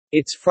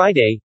It's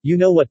Friday, you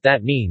know what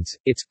that means,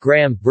 it's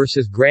Graham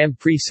versus Graham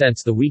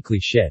presents the weekly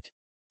shit.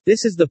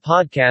 This is the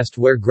podcast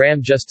where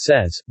Graham just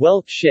says,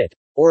 well, shit,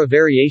 or a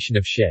variation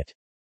of shit.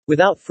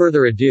 Without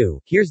further ado,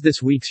 here's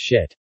this week's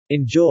shit.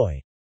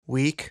 Enjoy.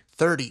 Week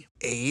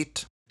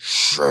 38.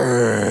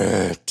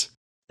 Shit.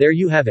 There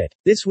you have it.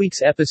 This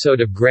week's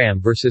episode of Graham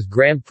versus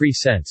Graham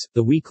presents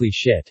the weekly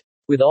shit.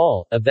 With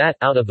all of that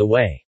out of the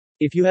way.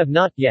 If you have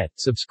not yet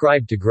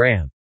subscribed to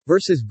Graham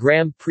versus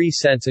Graham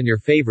presents on your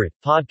favorite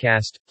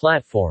podcast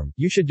platform,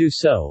 you should do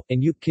so,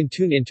 and you can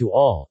tune into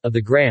all of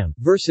the Graham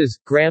versus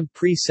Graham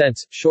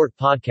presents short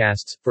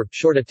podcasts for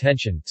short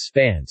attention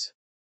spans.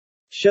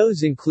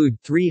 Shows include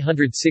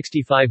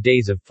 365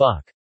 Days of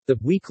Fuck, the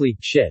weekly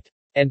shit,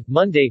 and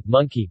Monday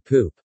Monkey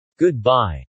Poop. Goodbye.